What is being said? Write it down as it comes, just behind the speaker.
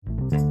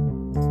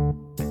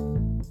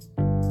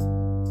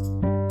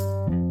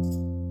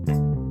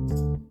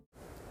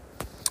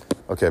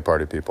Okay,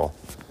 party people.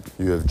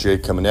 You have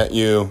Jake coming at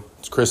you.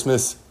 It's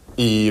Christmas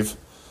Eve.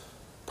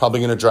 Probably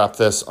going to drop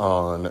this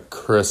on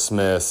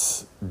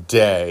Christmas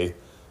Day,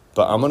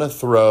 but I'm going to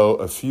throw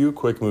a few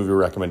quick movie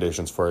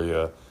recommendations for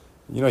you.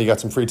 You know, you got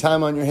some free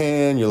time on your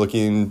hand. You're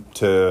looking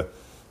for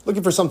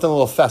something a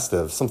little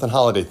festive, something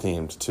holiday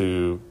themed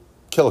to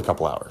kill a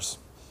couple hours.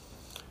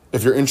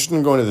 If you're interested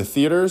in going to the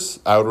theaters,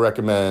 I would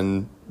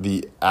recommend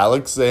the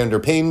Alexander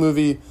Payne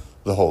movie,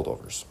 The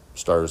Holdovers.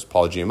 Stars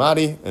Paul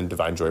Giamatti and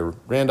Divine Joy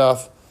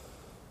Randolph.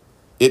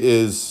 It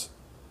is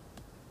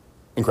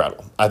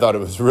incredible. I thought it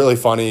was really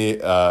funny.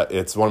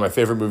 It's one of my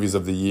favorite movies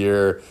of the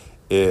year.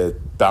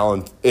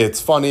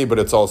 It's funny, but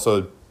it's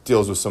also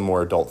deals with some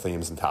more adult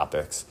themes and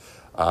topics.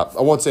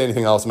 I won't say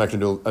anything else. I'm actually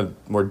going to do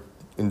a more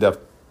in-depth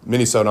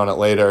mini-sode on it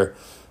later,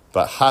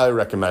 but highly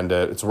recommend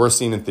it. It's worth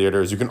seeing in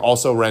theaters. You can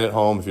also rent it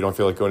home if you don't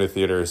feel like going to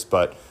theaters,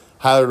 but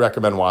highly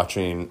recommend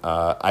watching.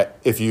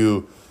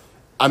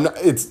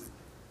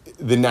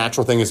 The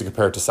natural thing is to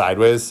compare it to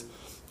Sideways,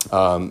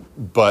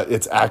 but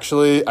it's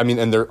actually,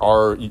 and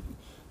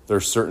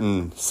there's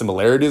certain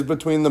similarities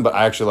between them, but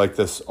I actually like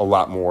this a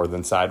lot more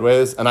than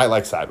Sideways, and I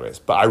like Sideways,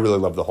 but I really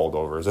love The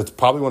Holdovers. It's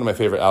probably one of my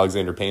favorite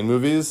Alexander Payne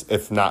movies,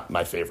 if not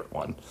my favorite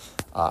one.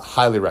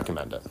 Highly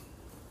recommend it.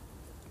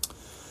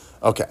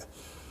 Okay.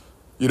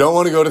 You don't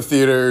want to go to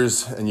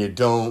theaters, and you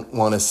don't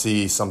want to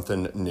see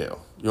something new.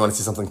 You want to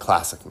see something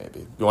classic,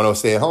 maybe. You want to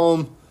stay at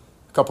home?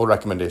 A couple of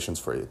recommendations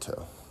for you,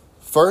 too.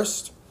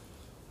 First,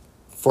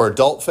 for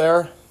adult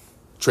fare,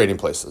 Trading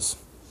Places.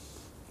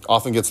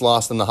 Often gets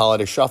lost in the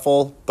holiday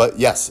shuffle, but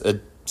yes, a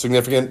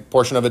significant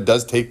portion of it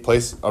does take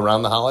place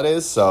around the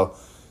holidays, so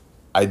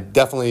I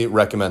definitely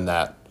recommend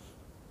that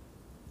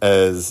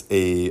as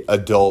a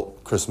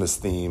adult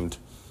Christmas-themed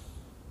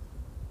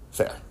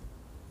fare.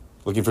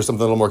 Looking for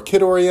something a little more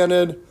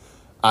kid-oriented,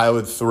 I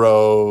would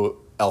throw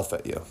Elf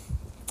at you.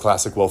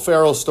 Classic Will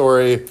Ferrell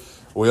story.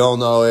 We all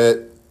know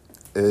it.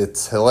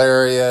 It's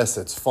hilarious.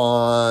 It's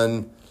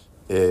fun.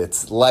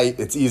 It's light,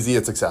 it's easy,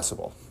 it's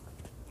accessible.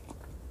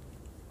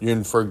 You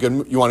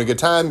want a good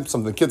time,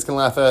 something kids can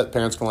laugh at,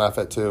 parents can laugh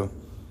at too.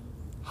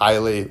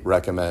 Highly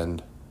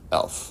recommend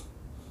Elf.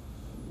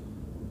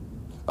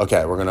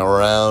 Okay, we're going to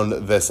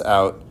round this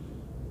out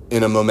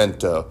in a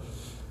momento.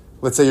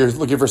 Let's say you're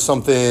looking for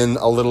something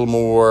a little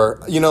more,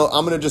 I'm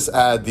going to just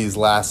add these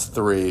last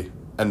three,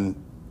 and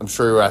I'm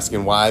sure you're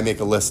asking why make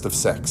a list of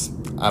 6.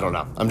 I don't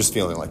know. I'm just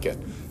feeling like it.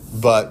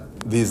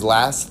 But these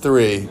last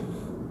 3,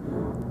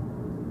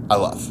 I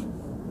love.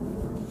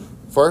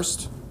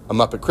 First, A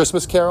Muppet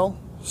Christmas Carol,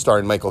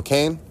 starring Michael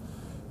Caine.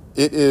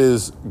 It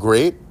is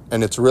great,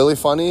 and it's really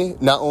funny.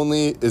 Not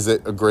only is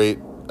it a great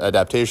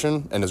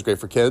adaptation, and it's great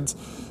for kids,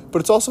 but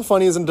it's also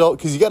funny as an adult,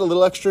 because you get a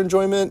little extra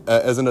enjoyment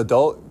as an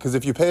adult, because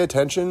if you pay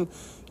attention,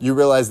 you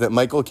realize that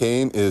Michael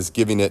Caine is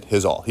giving it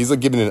his all. He's like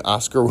giving an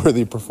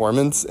Oscar-worthy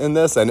performance in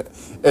this, and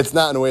it's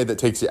not in a way that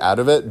takes you out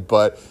of it,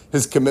 but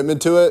his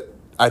commitment to it,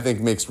 I think,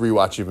 makes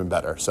rewatch even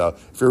better. So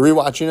if you're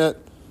rewatching it,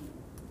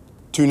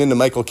 tune into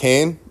Michael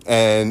Caine,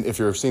 and if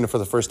you're seeing it for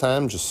the first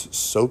time, just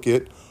soak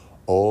it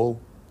all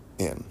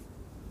in.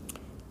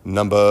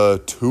 Number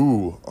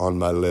 2 on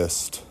my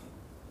list,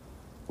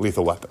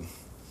 Lethal Weapon.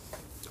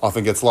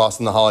 Often gets lost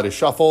in the holiday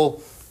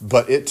shuffle,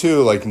 but it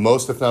too, like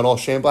most if not all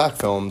Shane Black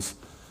films,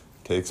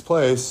 takes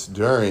place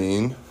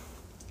during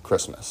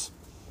Christmas.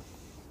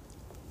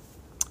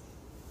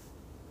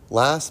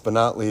 Last but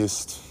not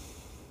least,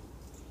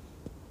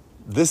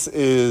 this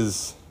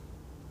is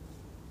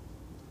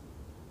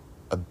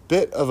a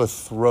bit of a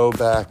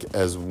throwback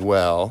as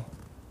well,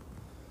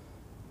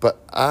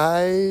 but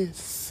I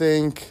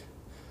think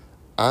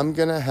I'm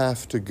going to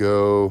have to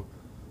go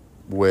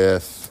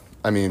with,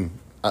 I don't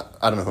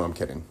know who I'm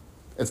kidding.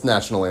 It's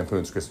National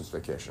Lampoon's Christmas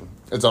Vacation.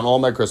 It's on all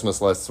my Christmas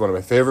lists. It's one of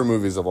my favorite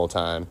movies of all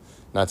time,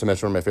 not to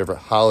mention one of my favorite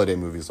holiday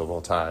movies of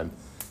all time.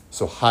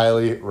 So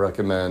highly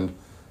recommend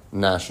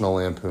National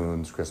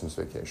Lampoon's Christmas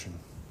Vacation.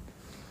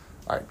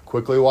 All right,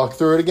 quickly walk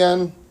through it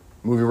again.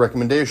 Movie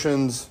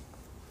recommendations.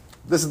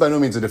 This is by no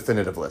means a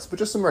definitive list, but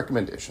just some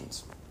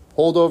recommendations.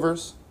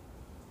 Holdovers,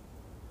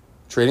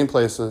 Trading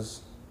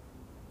Places,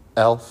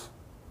 Elf,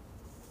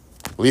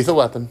 Lethal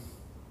Weapon,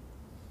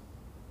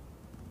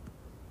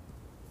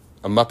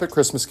 A Muppet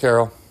Christmas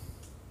Carol,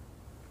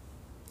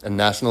 and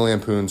National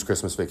Lampoon's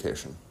Christmas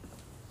Vacation.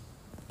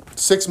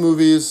 6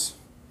 movies,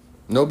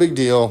 no big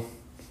deal.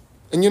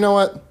 And you know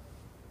what?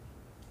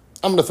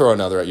 I'm going to throw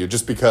another at you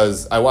just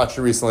because I watched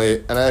it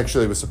recently and I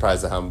actually was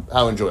surprised at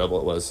how enjoyable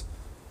it was.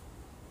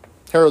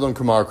 Harold and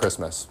Kumar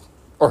Christmas.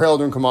 Or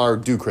Harold and Kumar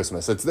Do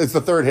Christmas. It's the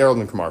third Harold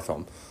and Kumar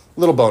film.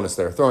 Little bonus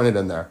there, throwing it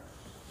in there.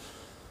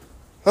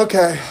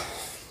 Okay,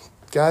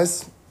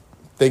 guys,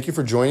 thank you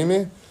for joining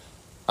me.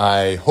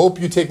 I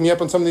hope you take me up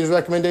on some of these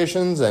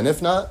recommendations, and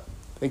if not,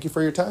 thank you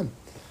for your time.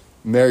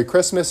 Merry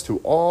Christmas to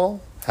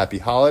all. Happy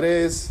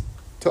holidays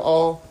to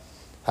all.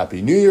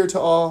 Happy New Year to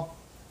all.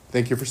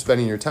 Thank you for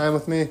spending your time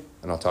with me,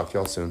 and I'll talk to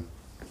y'all soon.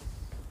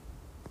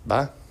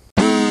 Bye.